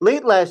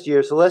Late last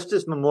year,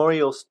 Celestis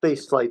Memorial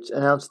space flights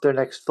announced their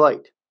next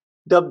flight.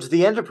 Dubbed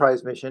the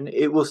Enterprise mission,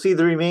 it will see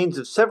the remains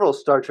of several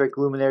Star Trek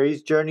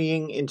luminaries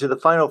journeying into the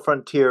final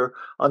frontier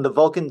on the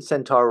Vulcan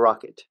Centaur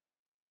rocket.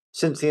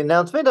 Since the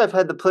announcement, I've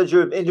had the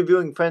pleasure of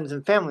interviewing friends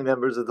and family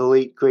members of the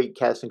late great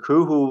cast and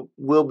crew who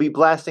will be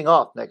blasting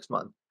off next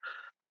month.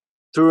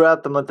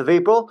 Throughout the month of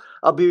April,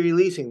 I'll be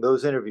releasing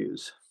those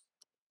interviews.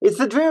 It's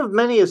the dream of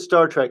many a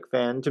Star Trek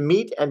fan to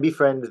meet and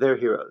befriend their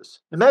heroes.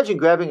 Imagine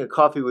grabbing a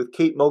coffee with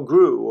Kate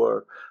Mulgrew,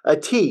 or a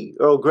tea,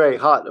 Earl Grey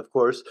hot, of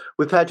course,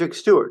 with Patrick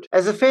Stewart.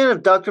 As a fan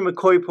of Dr.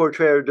 McCoy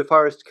portrayer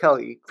DeForest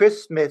Kelley,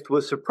 Kris Smith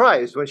was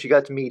surprised when she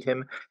got to meet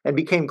him and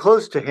became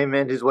close to him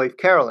and his wife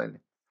Carolyn.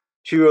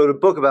 She wrote a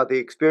book about the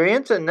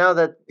experience, and now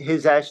that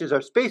his ashes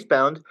are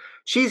spacebound,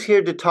 she's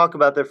here to talk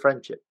about their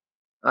friendship.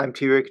 I'm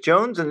T. Rick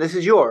Jones, and this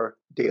is your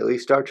Daily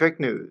Star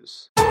Trek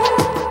News.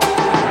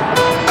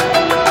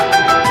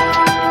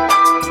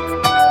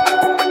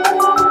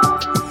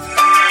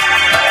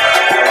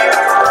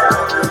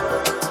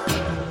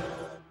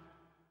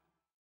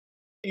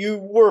 You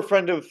were a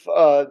friend of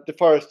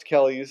DeForest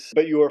Kelley's,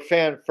 but you were a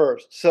fan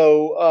first.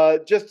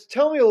 So just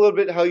tell me a little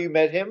bit how you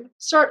met him.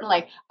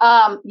 Certainly.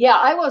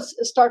 I was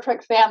a Star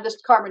Trek fan.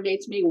 This carbon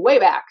dates me way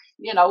back,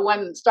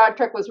 when Star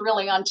Trek was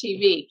really on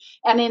TV.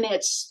 And in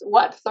its,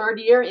 third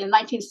year, in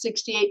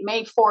 1968,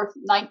 May 4th,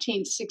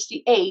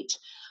 1968,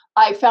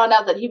 I found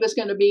out that he was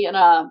going to be in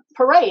a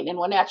parade in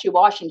Wenatchee,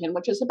 Washington,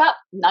 which is about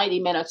 90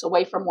 minutes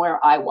away from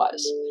where I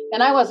was.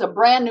 And I was a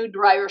brand new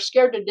driver,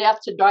 scared to death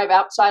to drive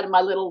outside of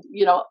my little,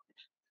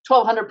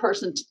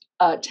 1,200-person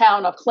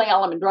town of Cle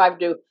Elum and drive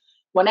to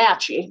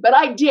Wenatchee. But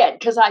I did,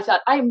 because I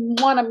thought, I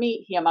want to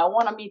meet him. I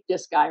want to meet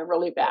this guy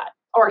really bad,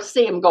 or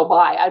see him go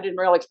by. I didn't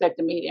really expect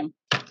to meet him.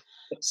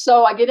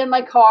 So I get in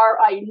my car.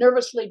 I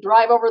nervously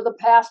drive over the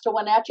pass to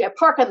Wenatchee. I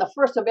park in the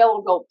first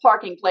available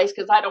parking place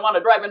because I don't want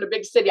to drive in a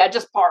big city. I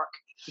just park,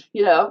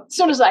 as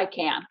soon as I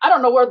can. I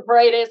don't know where the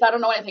parade is. I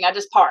don't know anything. I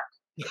just park.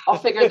 I'll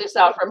figure this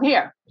out from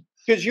here.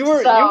 Because you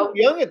were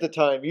young at the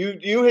time.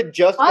 You had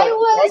just got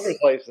a driver's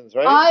license,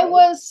 right? I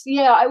was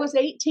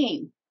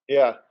 18.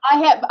 Yeah.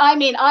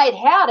 I'd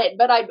had it,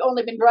 but I'd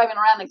only been driving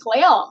around in Cle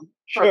Elum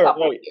for a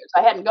couple of years.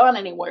 I hadn't gone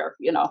anywhere,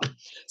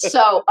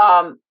 So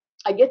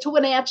I get to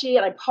Wenatchee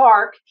and I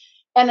park,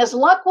 and as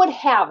luck would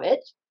have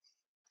it,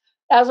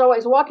 as I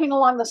was walking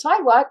along the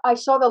sidewalk, I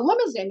saw the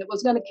limousine that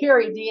was going to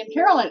carry Dee and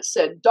Carolyn. It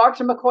said,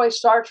 Dr. McCoy,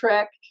 Star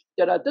Trek,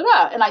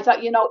 da-da-da-da. And I thought,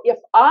 if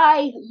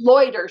I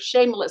loiter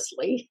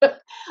shamelessly,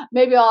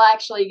 maybe I'll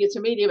actually get to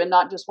meet him and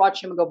not just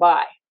watch him go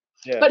by.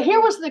 Yeah. But here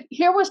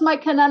was my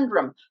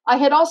conundrum. I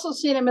had also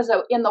seen him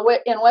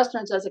in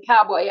westerns as a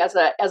cowboy, as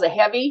a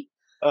heavy,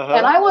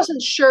 and I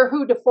wasn't sure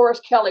who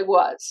DeForest Kelley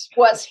was.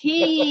 Was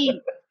he,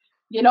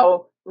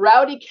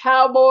 rowdy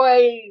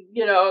cowboy,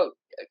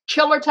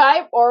 killer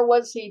type, or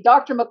was he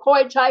Dr.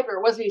 McCoy type,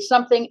 or was he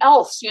something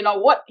else? He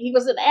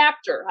was an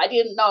actor. I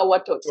didn't know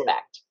what to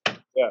expect.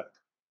 Yeah.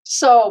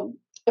 So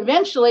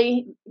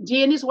eventually,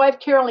 Dee and his wife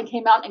Carolyn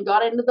came out and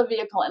got into the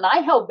vehicle, and I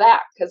held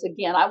back because,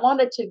 again, I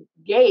wanted to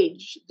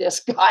gauge this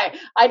guy.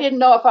 I didn't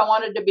know if I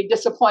wanted to be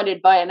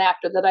disappointed by an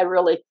actor that I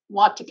really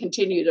want to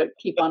continue to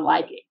keep on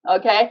liking.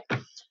 Okay.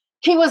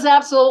 He was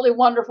absolutely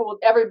wonderful with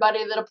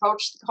everybody that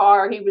approached the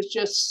car. He was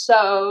just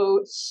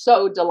so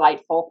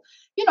delightful.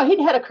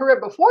 He'd had a career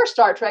before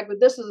Star Trek, but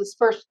this is his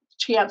first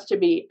chance to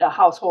be a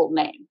household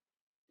name.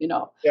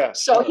 Yeah.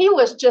 So he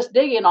was just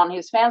digging on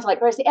his fans like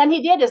crazy, and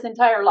he did his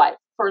entire life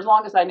for as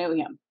long as I knew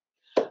him.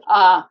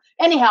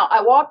 Anyhow,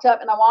 I walked up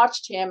and I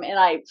watched him, and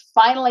I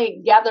finally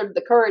gathered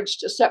the courage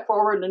to step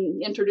forward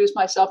and introduce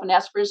myself and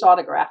ask for his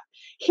autograph.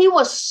 He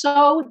was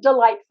so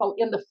delightful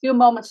in the few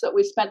moments that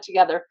we spent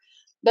together.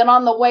 Then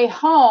on the way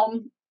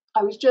home,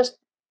 I was just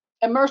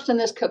immersed in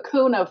this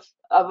cocoon of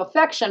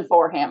affection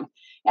for him.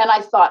 And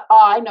I thought,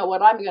 I know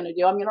what I'm going to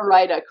do. I'm going to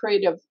write a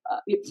creative,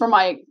 for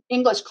my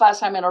English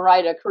class, I'm going to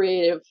write a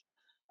creative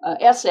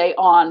essay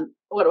on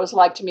what it was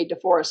like to meet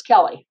DeForest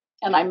Kelley.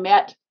 And I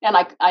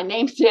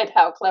named it,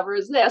 how clever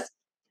is this,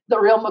 The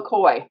Real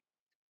McCoy.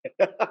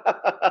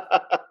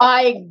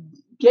 I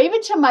gave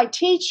it to my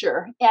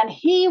teacher, and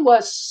he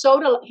was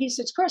he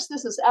said, Kris,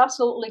 this is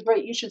absolutely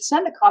great. You should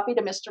send a copy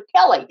to Mr.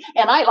 Kelley.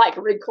 And I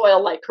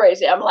recoil like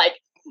crazy. I'm like,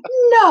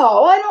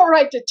 no, I don't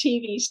write to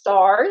TV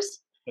stars.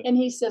 And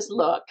he says,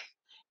 look,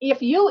 if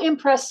you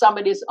impress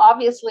somebody as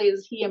obviously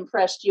as he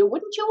impressed you,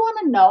 wouldn't you want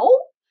to know?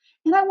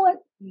 And I went,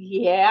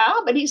 yeah,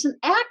 but he's an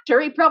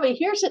actor. He probably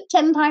hears it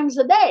 10 times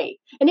a day.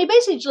 And he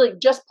basically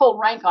just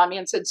pulled rank on me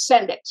and said,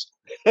 send it.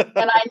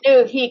 And I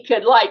knew he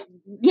could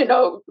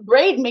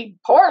grade me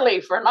poorly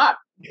for not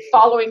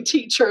following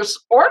teachers'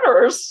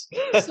 orders.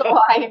 So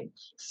I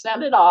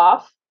sent it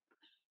off,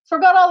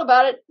 forgot all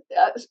about it.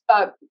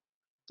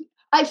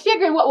 I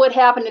figured what would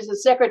happen is the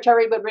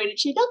secretary would read it.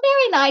 She'd go,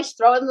 very nice,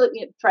 throw in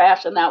the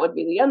trash, and that would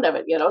be the end of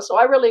it, So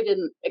I really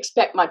didn't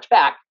expect much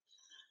back.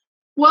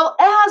 Well,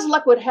 as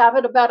luck would have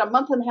it, about a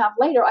month and a half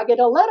later, I get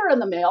a letter in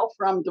the mail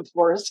from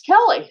DeForest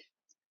Kelley.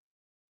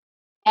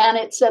 And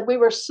it said, we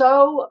were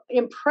so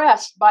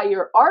impressed by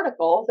your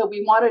article that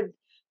we wanted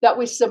that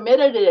we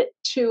submitted it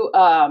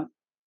to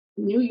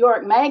New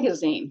York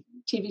Magazine,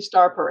 TV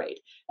Star Parade,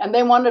 and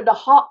they wanted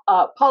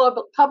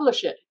to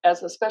publish it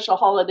as a special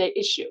holiday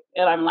issue.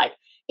 And I'm like,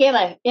 in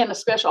a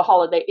special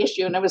holiday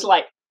issue, and it was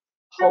like,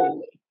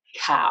 holy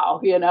cow,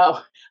 you know.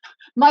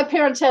 My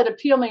parents had to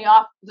peel me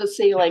off the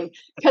ceiling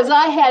because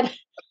I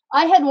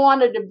had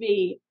wanted to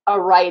be a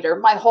writer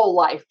my whole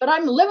life, but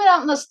I'm living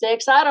out in the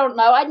sticks. I don't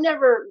know. I'd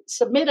never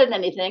submitted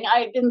anything.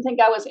 I didn't think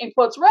I was, in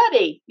quotes,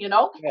 ready, you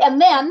know. Yeah. And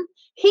then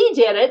he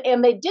did it,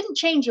 and they didn't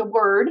change a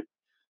word.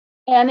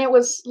 And it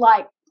was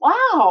like,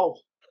 wow,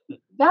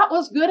 that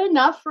was good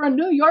enough for a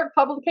New York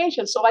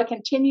publication. So I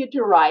continued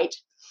to write.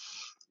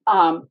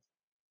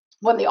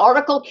 When the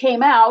article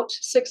came out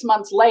 6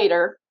 months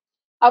later,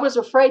 I was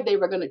afraid they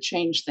were going to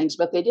change things,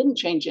 but they didn't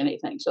change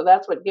anything. So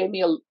that's what gave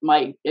me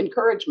my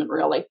encouragement,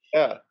 really.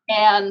 Yeah.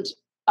 And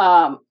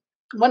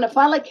when it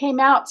finally came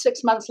out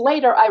 6 months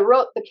later, I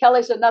wrote the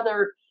Kelleys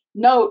another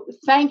note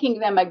thanking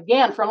them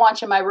again for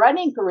launching my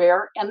writing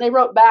career. And they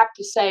wrote back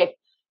to say,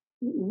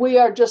 we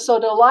are just so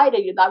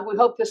delighted. We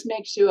hope this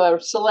makes you a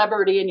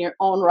celebrity in your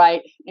own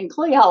right in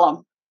Cle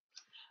Elum.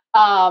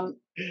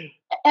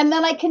 And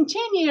then I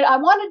continued. I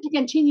wanted to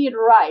continue to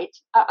write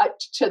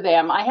to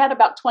them. I had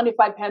about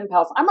 25 pen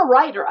pals. I'm a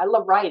writer. I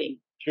love writing.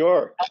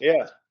 Sure.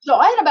 Yeah. So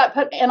I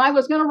had and I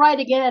was going to write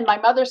again. And my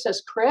mother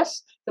says,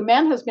 Kris, the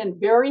man has been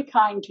very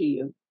kind to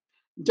you.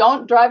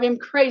 Don't drive him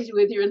crazy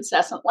with your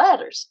incessant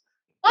letters.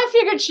 I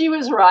figured she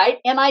was right.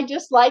 And I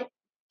just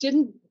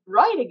didn't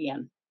write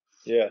again.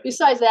 Yeah.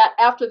 Besides that,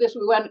 after this,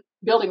 we went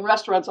building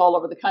restaurants all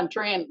over the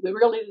country, and we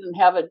really didn't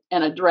have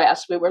an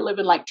address. We were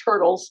living like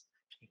turtles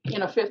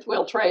in a fifth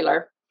wheel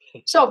trailer.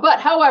 So,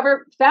 but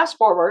however, fast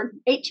forward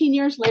 18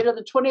 years later,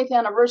 the 20th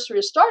anniversary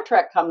of Star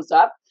Trek comes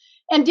up,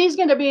 and Dee's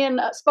going to be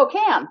in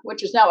Spokane,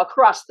 which is now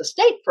across the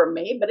state from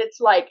me. But it's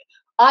like,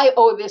 I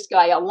owe this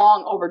guy a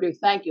long overdue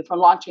thank you for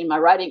launching my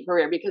writing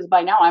career, because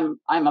by now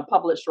I'm a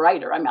published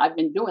writer. I mean, I've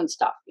been doing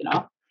stuff, you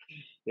know.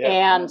 Yeah.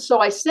 And so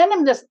I sent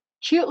him this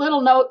cute little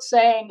note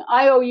saying,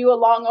 I owe you a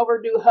long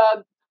overdue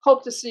hug.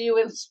 Hope to see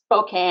you in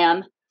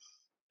Spokane.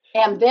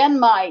 And then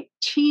my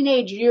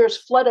teenage years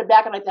flooded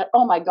back, and I thought,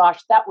 oh my gosh,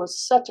 that was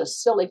such a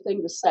silly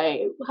thing to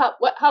say.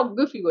 How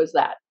goofy was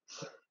that?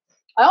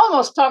 I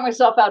almost talked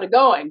myself out of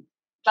going,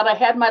 but I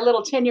had my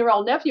little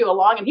 10-year-old nephew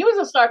along, and he was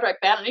a Star Trek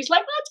fan, and he's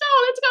like,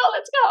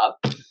 let's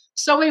go.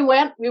 So we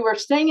went. We were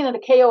staying in a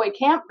KOA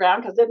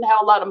campground because I didn't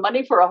have a lot of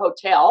money for a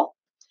hotel.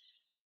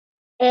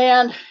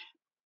 And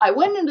I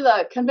went into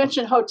the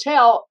convention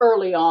hotel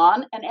early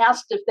on and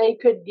asked if they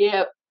could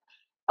give,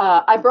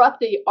 I brought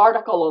the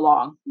article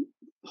along,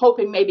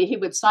 hoping maybe he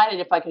would sign it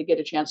if I could get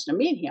a chance to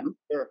meet him.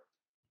 Sure.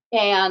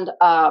 And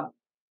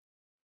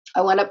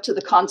I went up to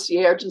the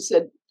concierge and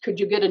said, could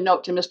you get a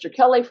note to Mr.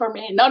 Kelley for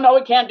me? No,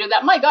 we can't do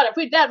that. My God, if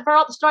we did that for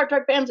all the Star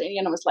Trek fans, and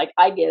it was like,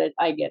 I get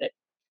it.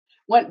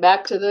 Went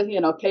back to the,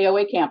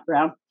 KOA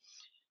campground.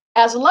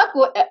 As luck,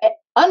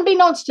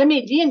 unbeknownst to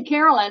me, Dee and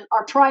Carolyn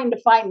are trying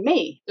to find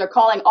me. They're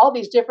calling all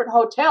these different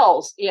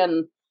hotels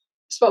in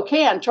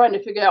Spokane, trying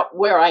to figure out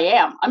where I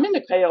am. I'm in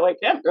the KOA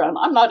campground.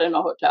 I'm not in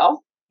a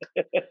hotel.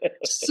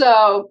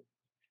 So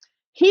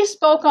he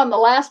spoke on the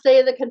last day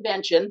of the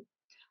convention.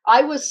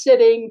 At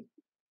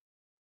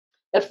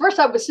first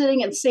I was sitting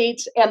in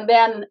seats, and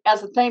then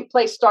as the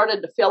place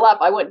started to fill up,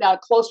 I went down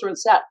closer and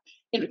sat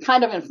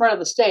kind of in front of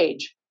the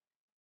stage.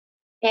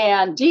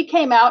 And Dee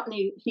came out, and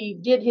he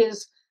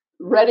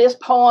read his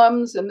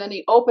poems, and then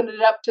he opened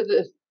it up to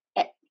the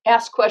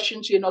ask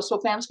questions, so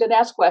fans could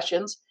ask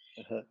questions.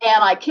 Uh-huh.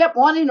 And I kept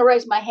wanting to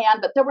raise my hand,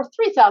 but there were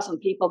 3,000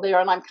 people there,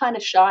 and I'm kind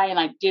of shy, and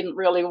I didn't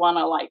really want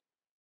to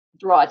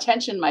draw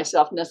attention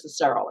myself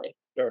necessarily.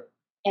 Sure.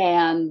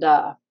 And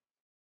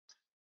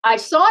I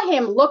saw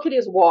him look at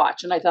his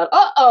watch, and I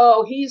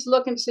thought, he's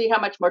looking to see how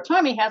much more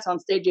time he has on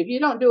stage. If you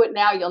don't do it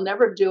now, you'll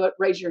never do it.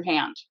 Raise your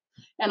hand.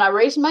 And I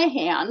raised my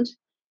hand,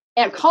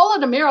 and call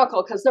it a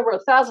miracle, because there were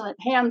 1,000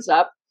 hands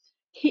up,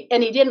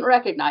 and he didn't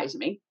recognize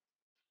me.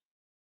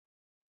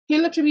 He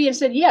looked at me and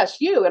said,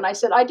 yes, you. And I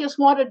said, I just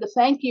wanted to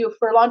thank you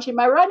for launching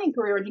my writing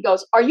career. And he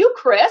goes, are you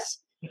Kris?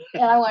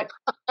 And I went,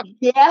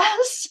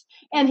 yes.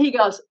 And he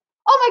goes,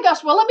 oh my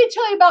gosh, well, let me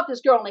tell you about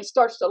this girl. And he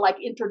starts to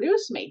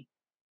introduce me.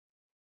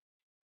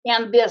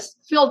 And this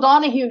Phil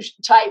Donahue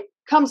type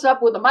comes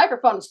up with a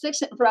microphone and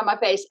sticks it in front of my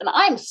face. And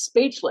I'm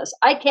speechless.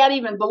 I can't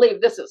even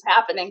believe this is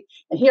happening.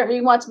 And here he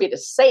wants me to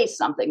say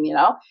something,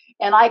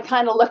 And I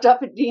kind of looked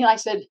up at Dee and I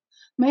said,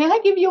 may I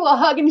give you a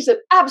hug? And he said,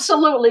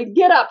 absolutely,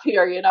 get up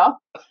here,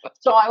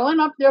 So I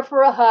went up there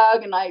for a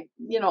hug, and I,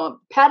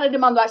 patted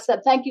him on the, I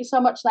said, thank you so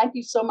much.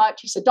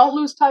 He said, don't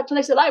lose touch. And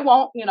I said, I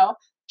won't,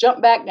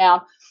 jump back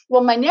down.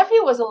 Well, my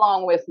nephew was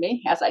along with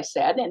me, as I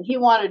said, and he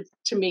wanted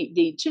to meet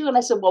Dee too. And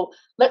I said, well,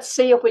 let's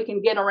see if we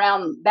can get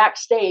around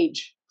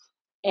backstage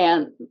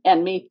and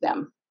meet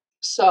them.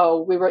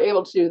 So we were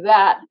able to do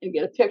that and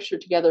get a picture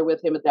together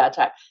with him at that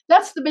time.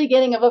 That's the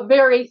beginning of a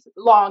very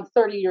long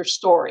 30-year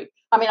story.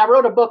 I mean, I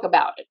wrote a book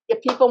about it.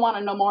 If people want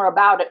to know more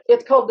about it,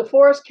 it's called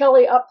DeForest,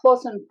 Kelley, Up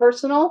Close and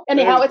Personal.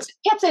 Anyhow, it's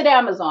at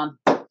Amazon.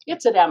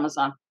 It's at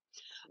Amazon.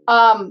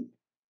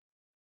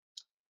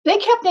 They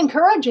kept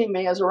encouraging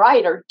me as a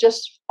writer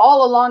just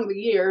all along the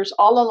years,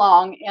 all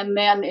along. And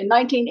then in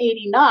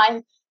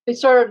 1989, they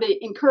started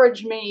to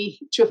encourage me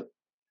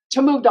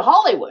to move to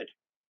Hollywood.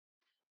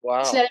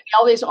 Wow. Sending me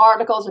all these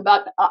articles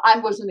about, I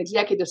was an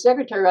executive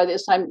secretary by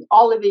this time,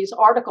 all of these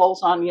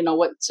articles on,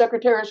 what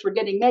secretaries were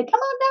getting made. Come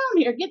on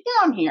down here, get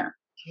down here.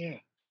 Yeah.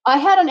 I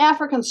had an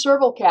African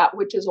serval cat,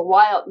 which is a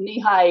wild,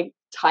 knee-high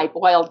type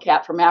wild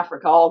cat from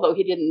Africa, although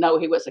he didn't know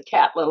he was a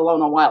cat, let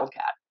alone a wild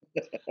cat.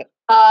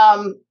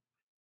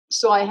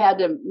 So I had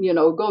to,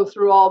 go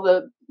through all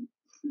the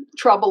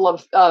trouble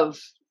of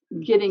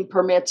getting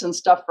permits and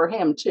stuff for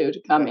him too, to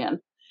come in.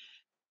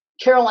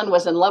 Carolyn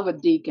was in love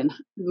with Deacon,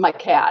 my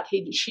cat.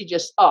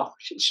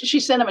 She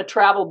sent him a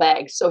travel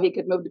bag so he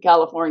could move to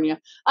California.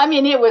 I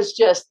mean, it was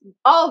just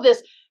all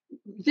this.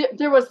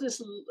 There was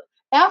this,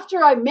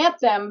 after I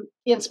met them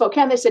in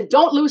Spokane, they said,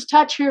 don't lose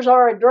touch. Here's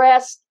our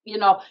address.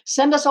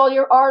 Send us all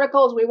your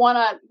articles. We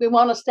want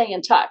to stay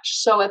in touch.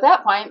 So at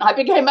that point, I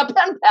became a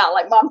pen pal,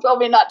 like Mom told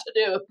me not to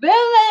do. Then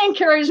they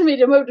encouraged me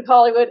to move to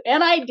Hollywood,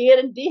 and I did.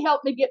 And Dee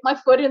helped me get my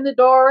foot in the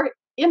door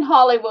in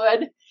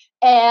Hollywood.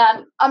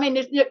 And I mean,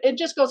 it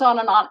just goes on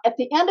and on. At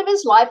the end of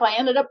his life, I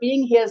ended up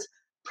being his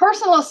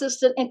personal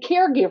assistant and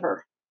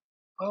caregiver.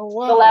 Oh,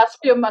 wow. The last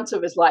few months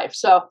of his life.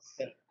 So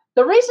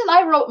the reason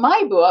I wrote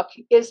my book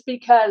is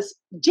because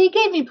Dee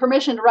gave me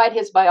permission to write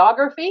his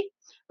biography,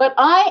 but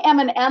I am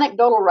an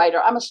anecdotal writer.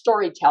 I'm a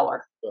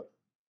storyteller. Sure.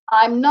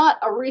 I'm not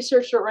a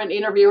researcher or an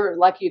interviewer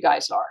like you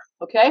guys are.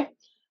 Okay.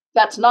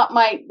 That's not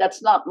my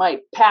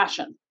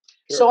passion.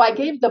 Sure. So I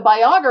gave the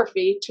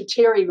biography to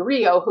Terry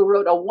Rio, who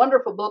wrote a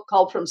wonderful book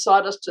called From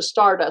Sawdust to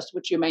Stardust,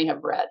 which you may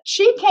have read.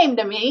 She came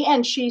to me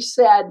and she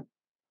said,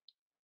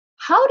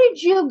 how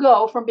did you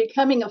go from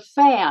becoming a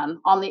fan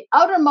on the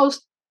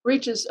outermost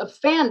reaches of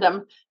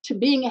fandom to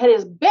being at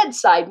his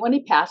bedside when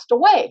he passed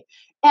away?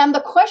 And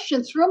the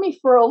question threw me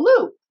for a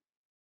loop.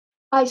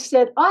 I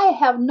said, I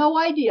have no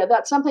idea.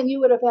 That's something you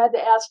would have had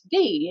to ask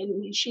Dee.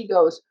 And she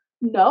goes,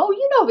 no,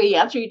 you know the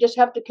answer. You just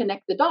have to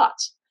connect the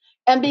dots.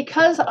 And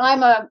because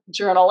I'm a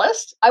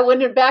journalist, I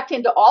went back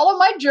into all of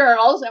my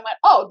journals and went,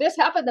 oh, this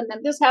happened, and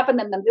then this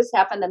happened, and then this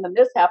happened, and then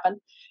this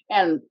happened.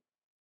 And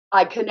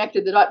I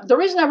connected the dots. The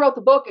reason I wrote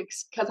the book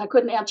is because I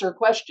couldn't answer a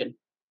question.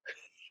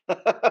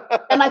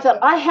 And I thought,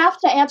 I have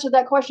to answer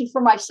that question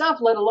for myself,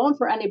 let alone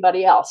for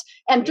anybody else.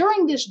 And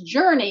during this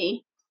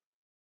journey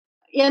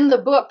in the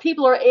book,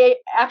 people are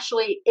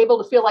actually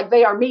able to feel like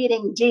they are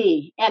meeting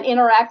Dee and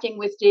interacting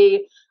with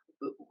Dee.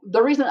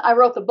 The reason I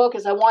wrote the book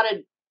is I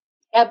wanted,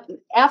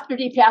 after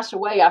Dee passed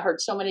away, I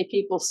heard so many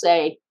people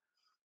say,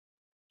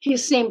 he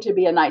seemed to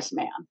be a nice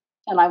man.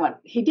 And I went,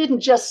 he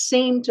didn't just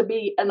seem to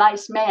be a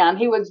nice man.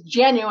 He was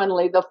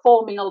genuinely the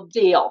full meal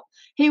deal.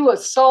 He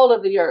was salt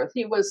of the earth.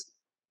 He was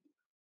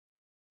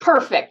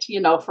perfect, so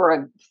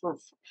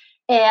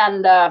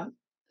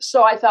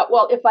I thought,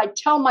 well, if I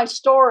tell my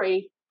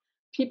story,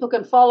 people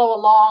can follow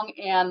along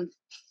and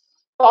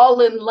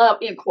fall in love,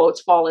 in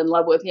quotes, fall in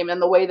love with him in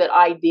the way that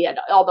I did,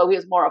 although he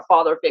was more a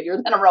father figure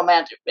than a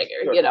romantic figure,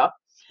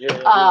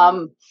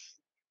 Sure.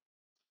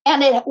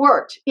 And it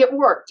worked. It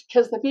worked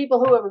because the people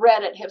who have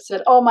read it have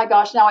said, oh my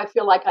gosh, now I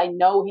feel like I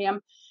know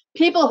him.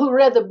 People who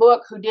read the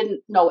book who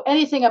didn't know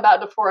anything about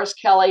DeForest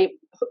Kelley,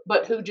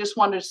 but who just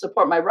wanted to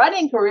support my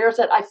writing career,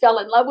 said, I fell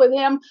in love with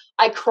him.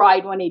 I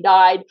cried when he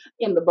died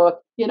in the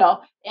book,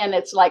 and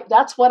it's like,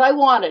 that's what I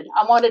wanted.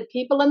 I wanted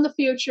people in the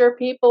future,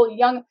 people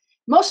young.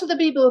 Most of the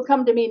people who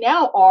come to me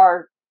now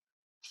are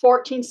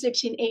 14,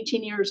 16,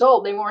 18 years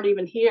old. They weren't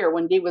even here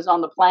when Dee was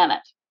on the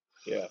planet.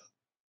 Yeah.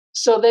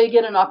 So they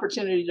get an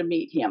opportunity to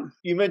meet him.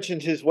 You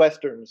mentioned his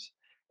Westerns.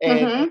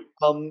 And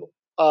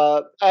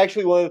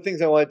actually, one of the things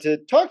I wanted to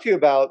talk to you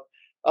about,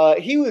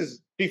 he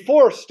was,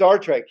 before Star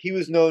Trek, he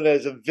was known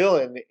as a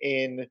villain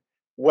in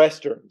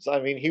Westerns.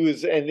 I mean, he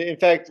was, and in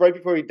fact, right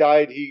before he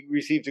died, he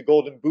received a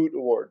Golden Boot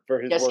Award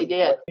for his work.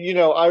 Yes, he did.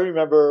 I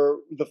remember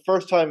the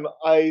first time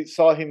I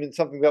saw him in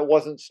something that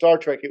wasn't Star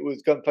Trek, it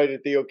was Gunfight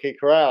at the OK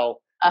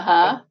Corral.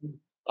 Uh-huh.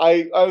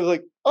 I was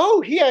like,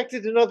 oh, he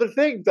acted in other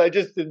things. I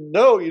just didn't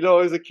know,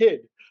 as a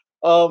kid.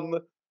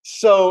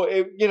 So,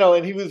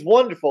 and he was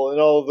wonderful in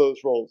all of those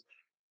roles.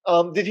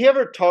 Did he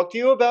ever talk to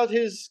you about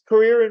his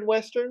career in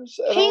Westerns?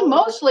 He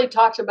mostly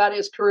talks about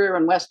his career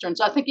in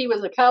Westerns. I think he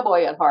was a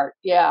cowboy at heart.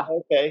 Yeah.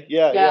 Okay.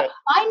 Yeah.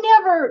 I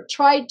never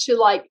tried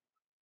to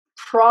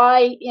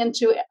pry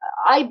into,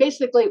 I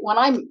basically, when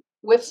I'm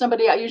with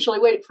somebody, I usually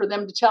wait for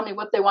them to tell me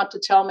what they want to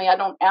tell me. I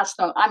don't ask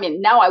them. I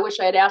mean, now I wish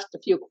I had asked a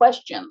few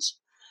questions.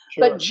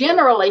 Sure, but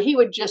generally, he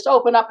would just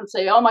open up and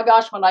say, "Oh my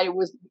gosh, when I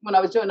was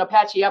doing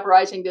Apache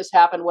Uprising, this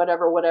happened,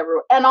 whatever."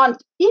 And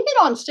even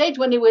on stage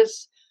when he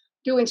was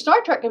doing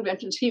Star Trek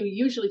conventions, he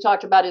usually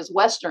talked about his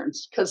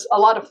Westerns because a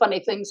lot of funny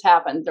things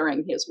happened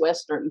during his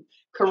Western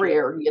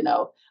career,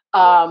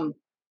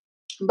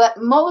 But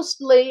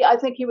mostly, I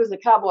think he was a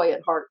cowboy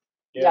at heart.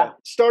 Yeah.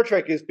 Star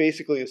Trek is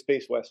basically a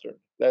space Western.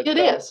 It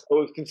is. It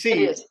was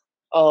conceived.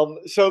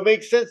 So it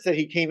makes sense that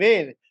he came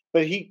in.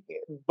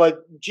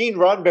 But Gene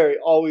Roddenberry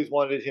always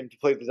wanted him to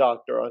play the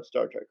Doctor on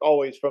Star Trek,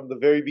 always from the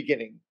very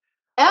beginning.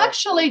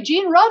 Actually,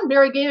 Gene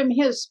Roddenberry gave him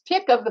his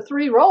pick of the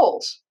 3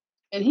 roles,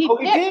 and he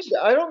did.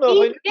 I don't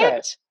know if I knew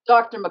that.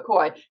 Dr.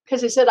 McCoy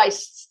because he said I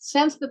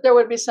sensed that there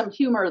would be some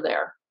humor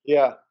there.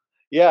 Yeah,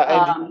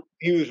 and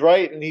he was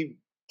right, and he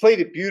played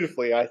it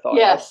beautifully. I thought.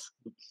 Yes,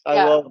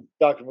 I love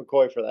Dr.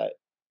 McCoy for that.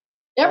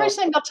 Every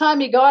single time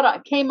he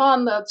came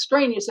on the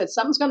screen, you said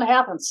something's going to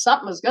happen.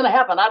 Something is going to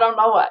happen. I don't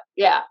know what.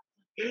 Yeah.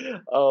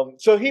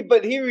 So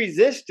he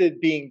resisted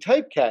being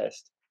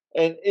typecast,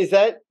 and is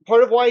that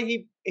part of why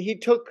he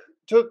took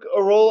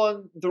a role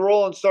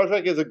on Star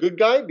Trek as a good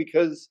guy?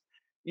 Because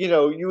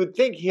you would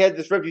think he had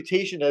this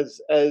reputation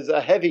as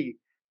a heavy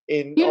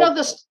in.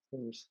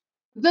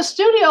 The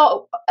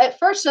studio at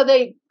first said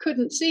they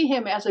couldn't see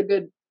him as a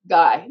good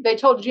guy. They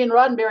told Gene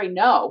Roddenberry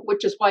no,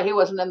 which is why he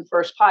wasn't in the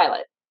first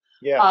pilot.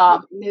 Yeah.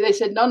 They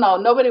said no,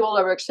 nobody will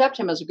ever accept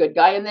him as a good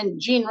guy. And then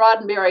Gene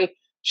Roddenberry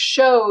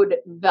showed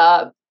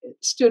the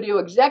studio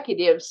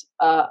executives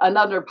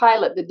another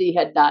pilot that he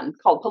had done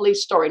called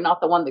Police Story,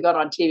 not the one that got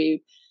on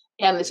TV.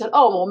 And they said,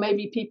 oh, well,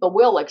 maybe people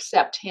will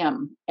accept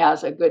him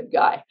as a good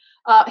guy.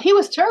 He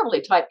was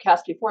terribly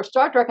typecast before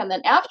Star Trek. And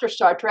then after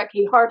Star Trek,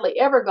 he hardly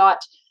ever got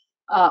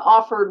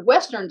offered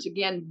Westerns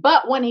again.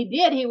 But when he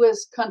did, he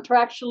was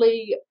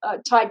contractually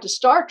tied to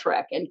Star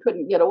Trek and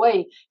couldn't get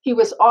away. He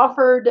was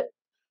offered,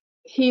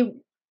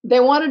 they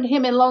wanted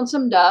him in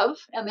Lonesome Dove,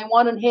 and they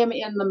wanted him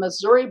in The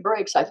Missouri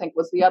Breaks, I think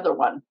was the other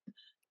one.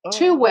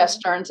 2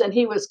 Westerns, and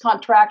he was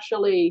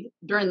contractually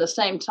during the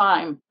same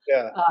time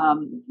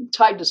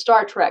tied to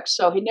Star Trek.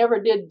 So he never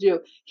did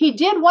he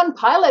did one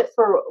pilot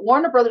for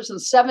Warner Brothers in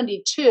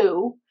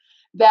 1972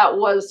 that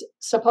was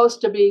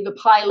supposed to be the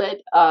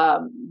pilot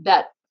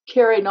that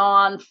carried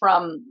on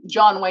from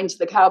John Wayne's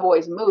The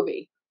Cowboys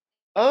movie.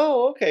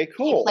 Oh, okay,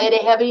 cool. He played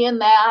a heavy in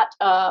that.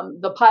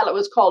 The pilot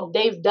was called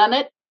Dave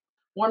Dunnett.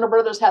 Warner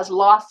Brothers has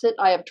lost it.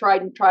 I have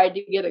tried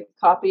to get a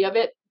copy of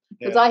it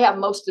because I have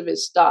most of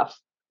his stuff.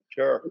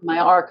 Sure. In my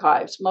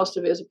archives, most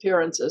of his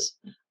appearances.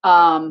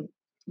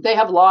 They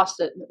have lost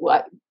it.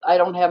 I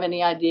don't have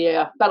any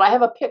idea, but I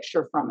have a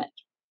picture from it.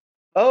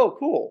 Oh,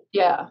 cool.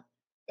 Yeah.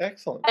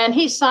 Excellent. And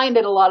he signed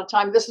it a lot of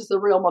time. This is the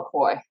real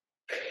McCoy.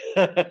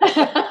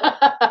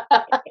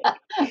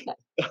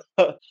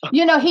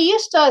 He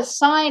used to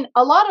sign,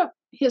 a lot of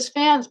his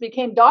fans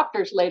became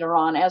doctors later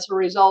on as a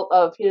result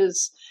of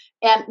his,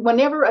 and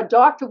whenever a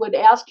doctor would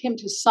ask him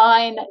to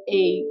sign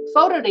a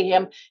photo to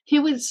him, he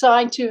would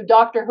sign to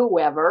Dr.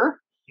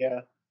 Whoever,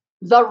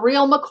 the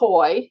real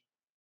McCoy,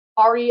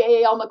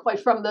 R-E-A-L McCoy,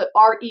 from the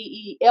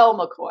R-E-E-L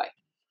McCoy.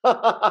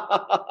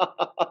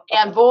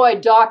 And boy,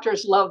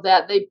 doctors love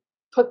that. They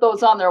put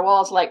those on their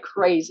walls like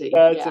crazy.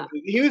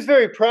 He was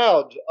very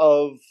proud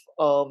of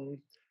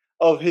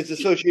his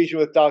association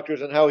with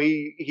doctors and how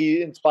he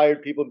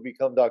inspired people to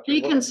become doctors.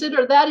 He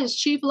considered that his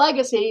chief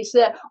legacy. He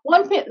said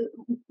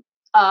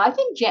I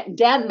think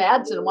Dan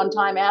Madsen one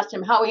time asked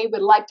him how he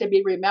would like to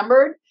be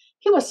remembered.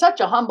 He was such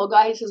a humble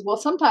guy. He says, well,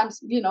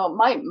 sometimes,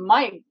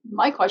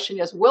 my question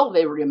is, will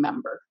they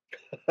remember?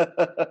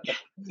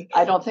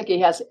 I don't think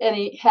he had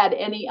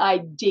any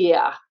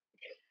idea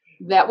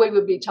that we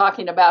would be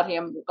talking about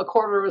him a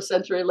quarter of a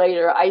century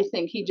later. I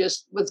think he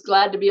just was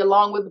glad to be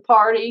along with the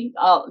party,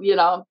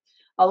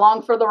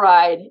 along for the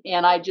ride.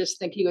 And I just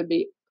think he would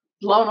be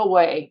blown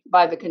away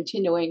by the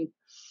continuing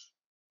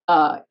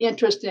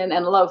interest in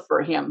and love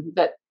for him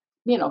that,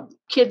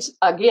 kids,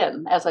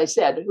 again, as I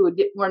said, who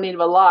weren't even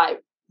alive,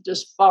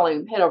 just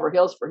falling head over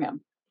heels for him.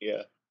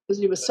 Yeah. Because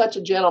he was such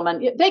a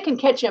gentleman. They can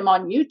catch him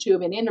on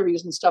YouTube in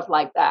interviews and stuff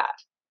like that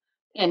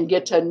and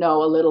get to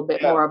know a little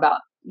bit more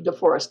about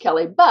DeForest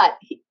Kelley. But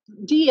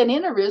in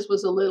interviews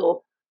was a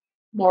little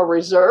more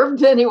reserved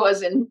than he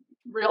was in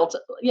real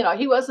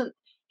he wasn't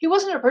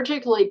a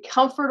particularly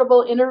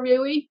comfortable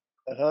interviewee.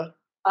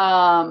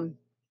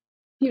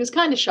 He was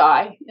kind of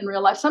shy in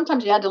real life.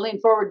 Sometimes you had to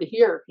lean forward to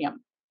hear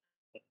him.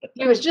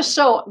 He was just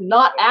so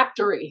not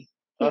actory.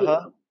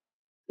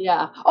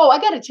 Yeah. Oh, I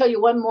got to tell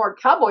you one more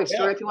cowboy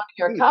story if you want to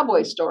hear a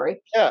cowboy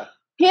story. Yeah.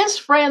 His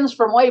friends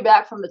from way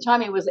back from the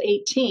time he was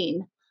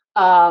 18,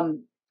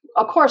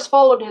 of course,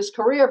 followed his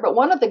career. But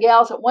one of the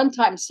gals at one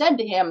time said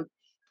to him,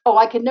 oh,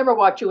 I could never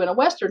watch you in a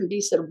Western. And he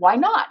said, why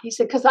not? He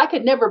said, because I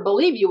could never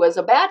believe you as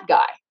a bad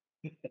guy.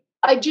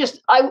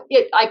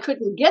 I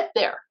couldn't get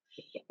there.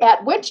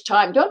 At which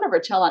time, don't ever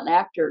tell an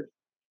actor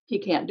he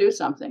can't do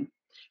something.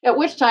 At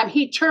which time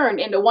he turned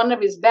into one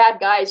of his bad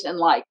guys and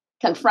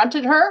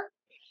confronted her.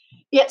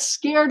 It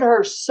scared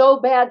her so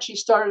bad she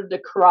started to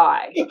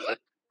cry.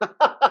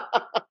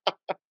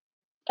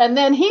 And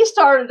then he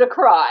started to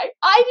cry.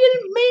 I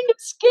didn't mean to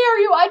scare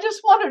you. I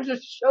just wanted to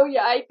show you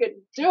I could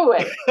do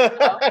it.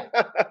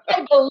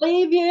 I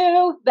believe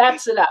you.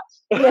 That's enough.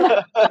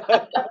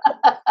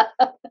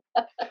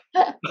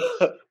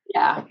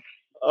 Yeah.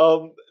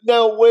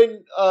 Now,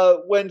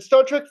 when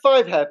Star Trek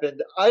V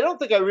happened, I don't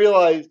think I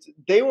realized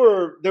there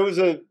was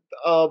a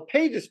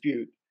pay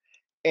dispute,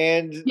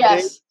 and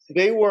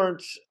they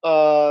weren't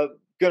going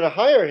to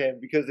hire him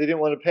because they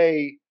didn't want to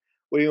pay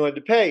what he wanted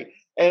to pay.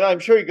 And I'm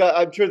sure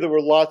there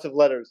were lots of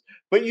letters,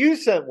 but you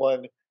sent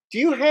one Do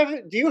you have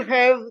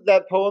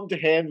that poem to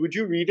hand? Would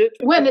you read it?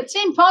 When it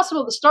seemed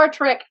possible that Star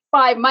Trek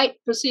V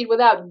might proceed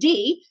without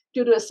D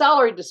due to a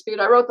salary dispute,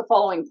 I wrote the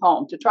following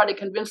poem to try to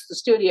convince the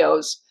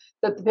studios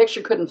that the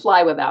picture couldn't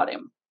fly without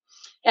him.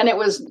 And it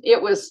was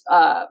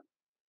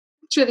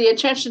to the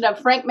attention of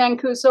Frank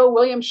Mancuso,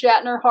 William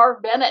Shatner,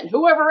 Harv Bennett, and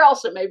whoever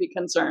else it may be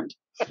concerned.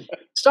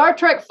 Star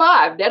Trek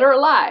V, dead or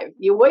alive.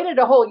 You waited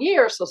a whole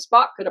year so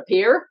Spock could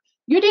appear.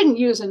 You didn't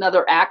use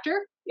another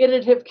actor.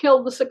 It'd have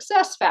killed the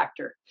success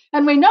factor.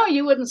 And we know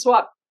you wouldn't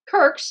swap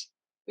Kirks.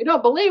 We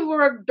don't believe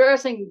we're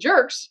embarrassing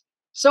jerks.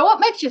 So what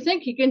makes you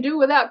think you can do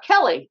without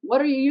Kelley?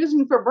 What are you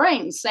using for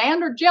brains,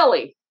 sand or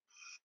jelly?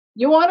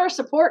 You want our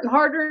support and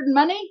hard-earned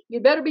money? You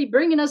better be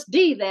bringing us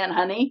D then,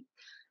 honey.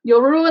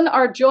 You'll ruin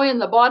our joy in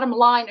the bottom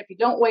line if you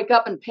don't wake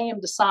up and pay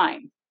him to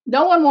sign.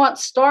 No one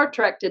wants Star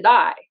Trek to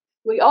die.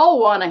 We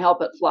all want to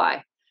help it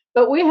fly.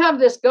 But we have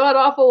this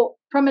god-awful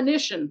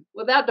premonition.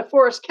 Without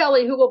DeForest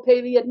Kelley, who will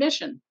pay the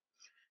admission?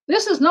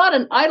 This is not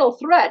an idle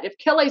threat. If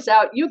Kelley's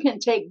out, you can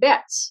take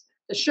bets.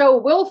 The show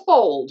will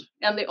fold,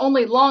 and the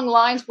only long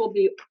lines will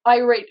be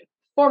irate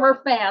former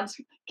fans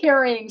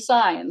carrying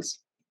signs.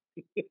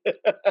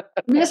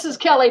 Mrs.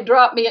 Kelley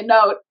dropped me a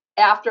note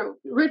after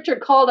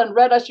Richard called and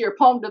read us your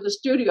poem to the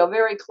studio.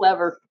 Very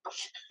clever.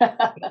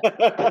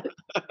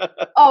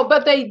 Oh,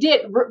 but they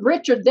did.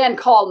 Richard then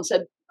called and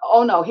said,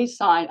 oh, no, he's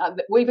signed.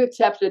 We've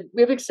accepted.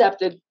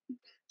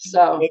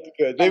 So that's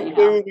good. They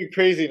would be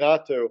crazy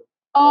not to.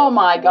 Oh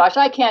my gosh,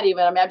 I can't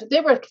even imagine.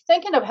 They were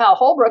thinking of Hal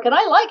Holbrook, and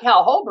I like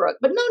Hal Holbrook,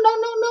 but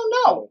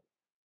no.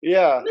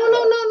 Yeah.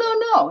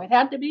 No. It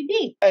had to be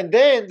D. And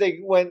then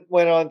they went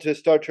on to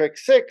Star Trek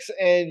VI,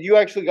 and you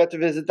actually got to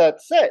visit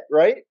that set,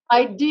 right?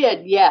 I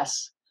did,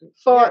 yes.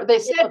 They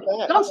said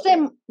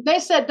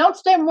don't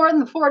stay more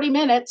than 40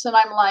 minutes, and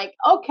I'm like,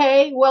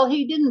 okay. Well,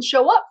 he didn't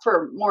show up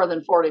for more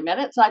than 40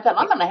 minutes, and I thought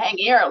I'm going to hang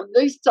here at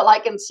least till I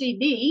can see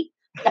D.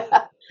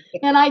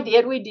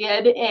 And we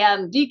did.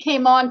 And D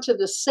came on to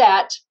the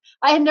set.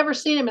 I had never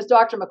seen him as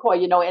Dr.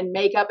 McCoy, in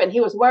makeup, and he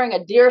was wearing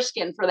a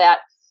deerskin for that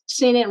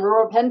scene in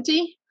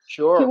Ruropenti.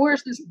 Sure. He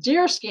wears this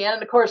deerskin,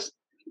 and of course,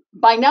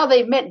 by now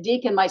they've met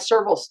Deacon, I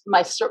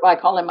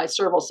call him my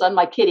serval son,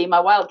 my kitty, my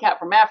wildcat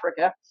from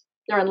Africa.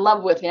 They're in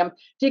love with him.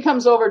 He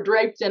comes over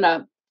draped in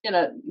a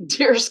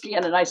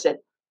deerskin, and I said,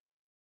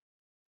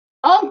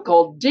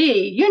 Uncle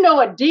D, you know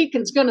what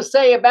Deacon's going to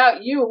say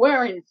about you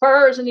wearing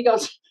furs? And he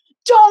goes,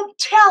 don't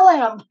tell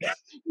him.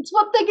 It's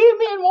what they gave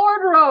me in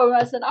wardrobe.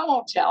 I said, I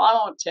won't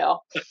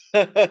tell.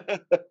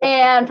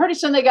 And pretty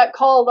soon they got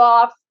called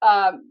off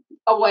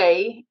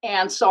away.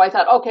 And so I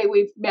thought, okay,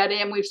 we've met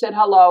him. We've said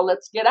hello.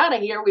 Let's get out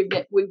of here. We've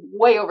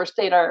way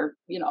overstayed our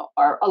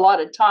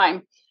allotted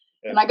time.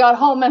 Yeah. And I got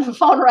home and the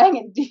phone rang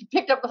and he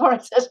picked up the phone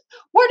and says,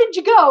 where did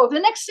you go? The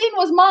next scene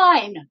was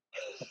mine.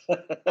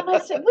 And I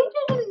said, we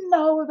didn't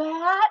know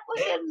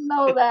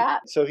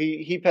that. So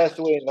he passed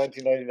away in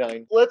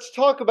 1999. Let's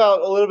talk a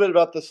little bit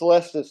about the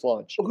Celestis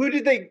launch. Who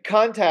did they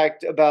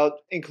contact about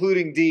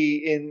including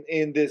D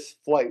in this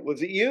flight?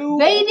 Was it you?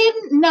 They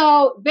didn't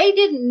know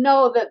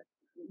that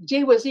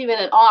D was even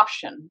an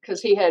option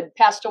because he had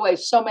passed away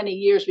so many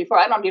years before.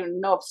 I don't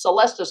even know if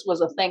Celestis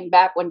was a thing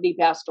back when D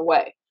passed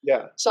away.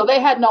 Yeah. So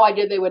they had no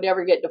idea they would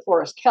ever get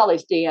DeForest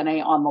Kelley's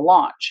DNA on the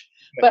launch.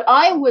 Yeah. But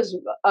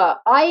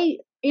I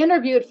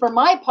interviewed for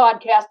my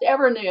podcast,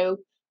 Ever New,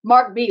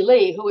 Mark B.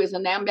 Lee, who is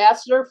an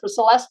ambassador for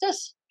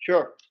Celestis.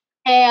 Sure.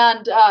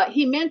 And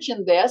he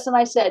mentioned this, and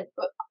I said,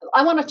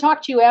 I want to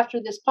talk to you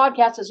after this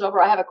podcast is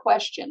over. I have a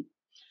question.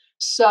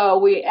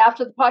 So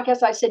after the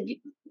podcast, I said,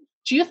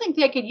 do you think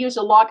they could use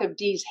a lock of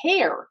D's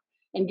hair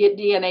and get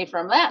DNA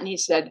from that? And he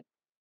said,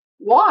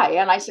 why?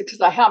 And I said,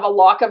 because I have a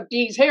lock of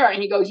D's hair.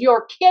 And he goes,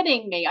 you're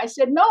kidding me. I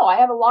said, no, I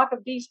have a lock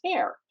of D's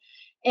hair.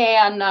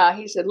 And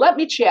he said, let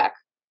me check.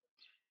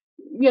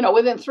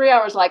 Within 3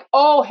 hours, like,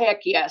 oh,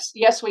 heck yes.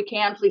 Yes, we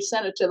can. Please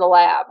send it to the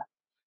lab.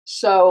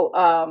 So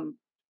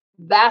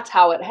that's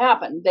how it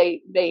happened.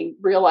 They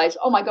realized,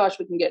 oh, my gosh,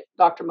 we can get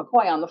Dr.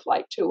 McCoy on the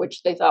flight, too,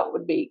 which they thought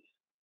would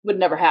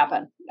never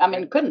happen. I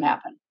mean, it couldn't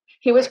happen.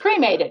 He was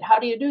cremated. How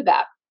do you do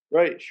that?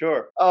 Right,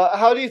 sure.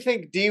 How do you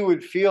think D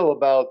would feel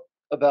about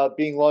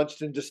being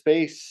launched into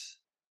space?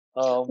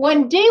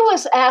 When D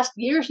was asked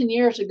years and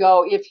years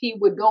ago if he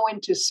would go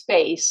into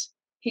space,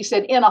 he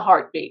said, in a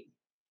heartbeat.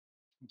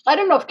 I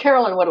don't know if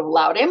Carolyn would have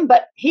allowed him,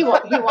 but he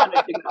wanted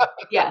to go.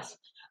 Yes,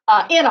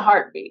 in a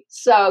heartbeat.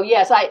 So,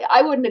 yes,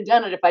 I wouldn't have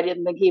done it if I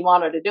didn't think he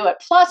wanted to do it.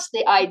 Plus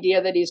the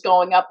idea that he's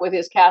going up with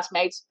his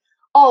castmates,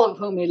 all of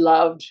whom he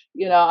loved.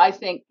 I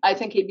think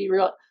he'd be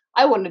real.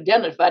 I wouldn't have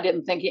done it if I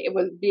didn't think it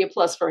would be a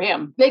plus for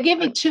him. They gave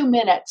me 2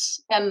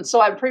 minutes, and so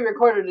I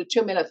pre-recorded a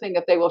 2-minute thing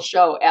that they will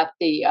show at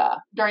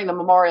during the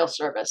memorial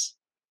service.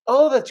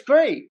 Oh, that's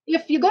great.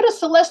 If you go to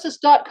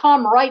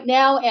Celestis.com right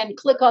now and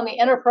click on the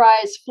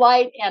Enterprise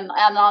flight and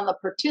on the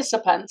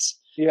participants,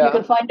 you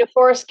can find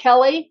DeForest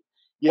Kelley.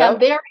 Yeah.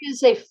 And there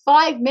is a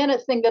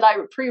 5-minute thing that I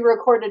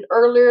pre-recorded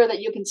earlier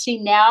that you can see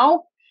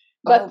now.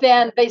 But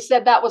then they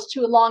said that was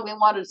too long. They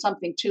wanted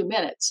something 2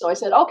 minutes. So I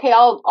said, okay,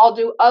 I'll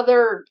do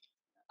other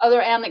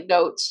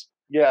anecdotes.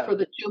 Yeah. for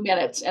the 2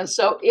 minutes. And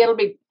so it'll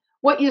be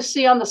what you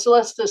see on the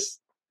Celestis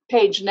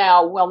page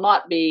now will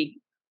not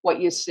be what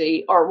you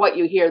see or what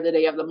you hear the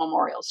day of the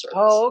memorial service.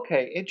 Oh,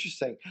 okay.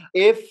 Interesting.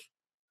 If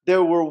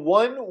there were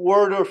one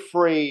word or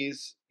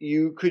phrase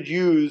you could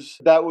use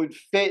that would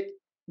fit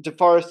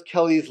DeForest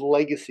Kelley's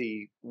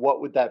legacy,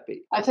 what would that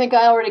be? I think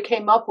I already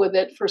came up with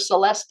it for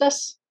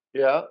Celestis.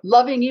 Yeah.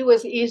 Loving you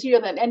is easier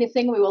than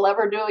anything we will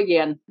ever do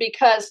again,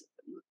 because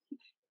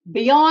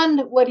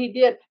beyond what he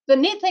did, the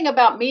neat thing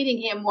about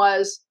meeting him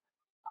was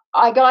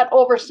I got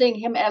over seeing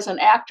him as an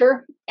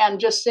actor and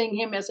just seeing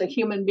him as a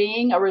human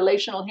being, a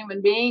relational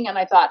human being. And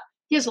I thought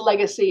his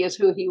legacy is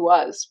who he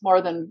was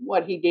more than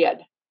what he did.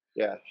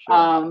 Yeah.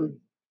 Sure.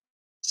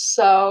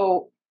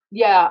 So,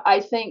 yeah, I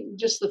think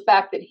just the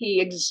fact that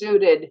he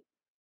exuded,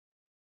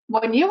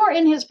 when you were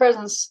in his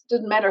presence,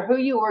 didn't matter who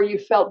you were, you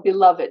felt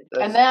beloved.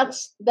 And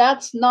that's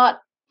not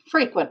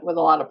frequent with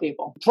a lot of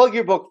people. Plug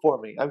your book for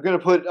me. I'm going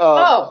to put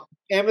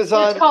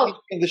Amazon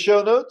in the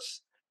show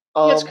notes.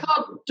 It's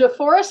called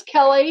DeForest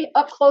Kelley,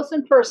 Up Close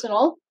and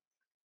Personal.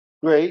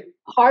 Great.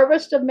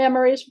 Harvest of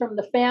Memories from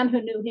the Fan Who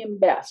Knew Him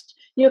Best.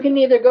 You can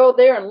either go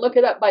there and look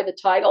it up by the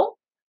title,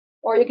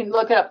 or you can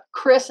look it up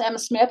Kris M.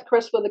 Smith,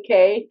 Kris with a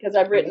K, because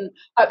I've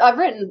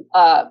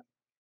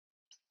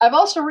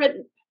also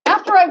written,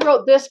 after I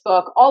wrote this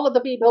book, all of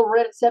the people who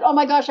read it said, oh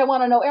my gosh, I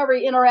want to know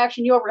every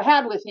interaction you ever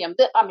had with him.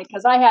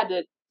 Because I had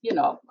to,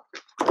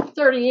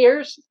 30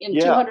 years in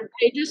 200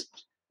 pages.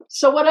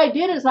 So what I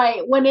did is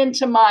I went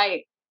into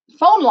my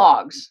phone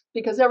logs,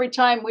 because every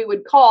time we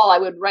would call, I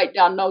would write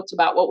down notes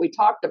about what we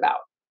talked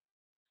about.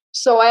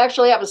 So I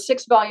actually have a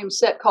 6-volume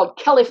set called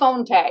Kelley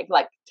Phone Tag,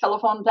 like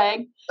telephone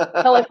tag,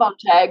 telephone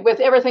tag,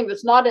 with everything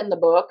that's not in the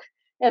book.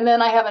 And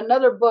then I have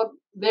another book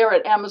there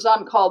at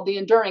Amazon called The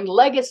Enduring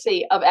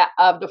Legacy of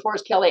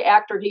DeForest Kelley,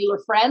 Actor, Healer,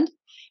 Friend.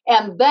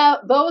 And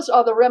those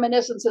are the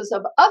reminiscences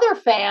of other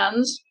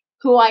fans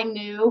who I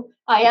knew.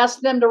 I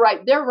asked them to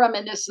write their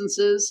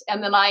reminiscences,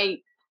 and then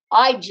I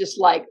just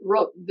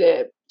wrote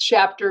the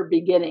chapter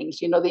beginnings,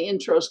 the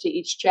intros to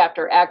each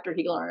chapter, actor,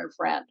 healer, and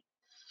friend,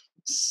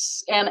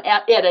 and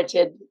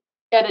edited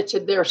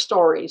their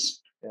stories.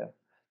 Yeah,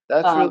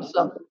 that's really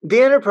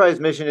The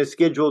Enterprise mission is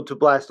scheduled to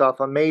blast off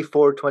on May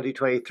 4,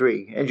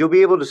 2023, and you'll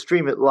be able to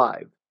stream it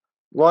live.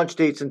 Launch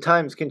dates and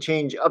times can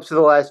change up to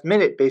the last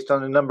minute based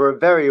on a number of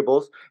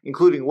variables,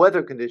 including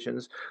weather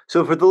conditions.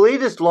 So for the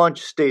latest launch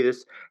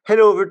status, head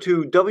over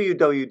to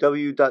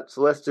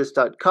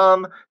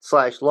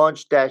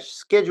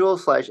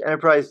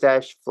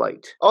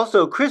www.celestis.com/launch-schedule/enterprise-flight.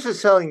 Also, Kris is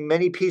selling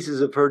many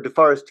pieces of her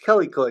DeForest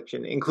Kelley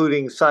collection,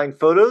 including signed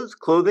photos,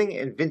 clothing,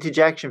 and vintage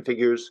action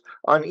figures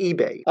on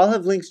eBay. I'll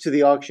have links to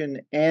the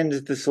auction and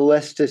the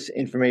Celestis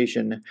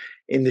information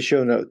in the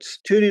show notes.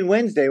 Tune in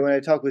Wednesday when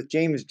I talk with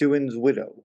James Doohan's widow.